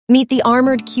Meet the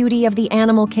armored cutie of the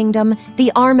animal kingdom, the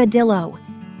armadillo.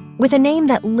 With a name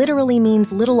that literally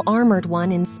means little armored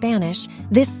one in Spanish,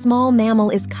 this small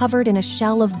mammal is covered in a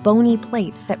shell of bony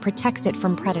plates that protects it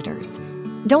from predators.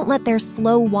 Don't let their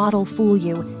slow waddle fool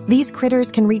you. These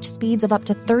critters can reach speeds of up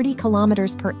to 30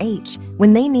 kilometers per h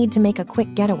when they need to make a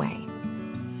quick getaway.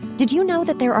 Did you know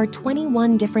that there are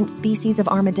 21 different species of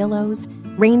armadillos,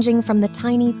 ranging from the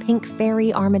tiny pink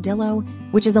fairy armadillo,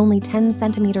 which is only 10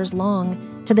 centimeters long,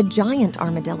 to the giant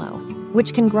armadillo,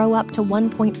 which can grow up to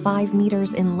 1.5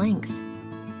 meters in length?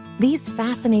 These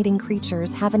fascinating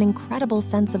creatures have an incredible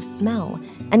sense of smell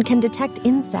and can detect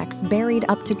insects buried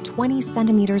up to 20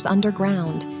 centimeters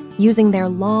underground, using their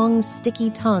long, sticky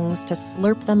tongues to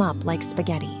slurp them up like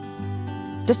spaghetti.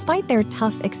 Despite their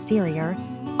tough exterior,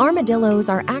 armadillos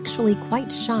are actually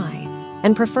quite shy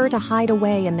and prefer to hide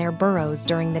away in their burrows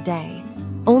during the day,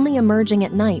 only emerging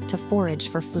at night to forage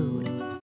for food.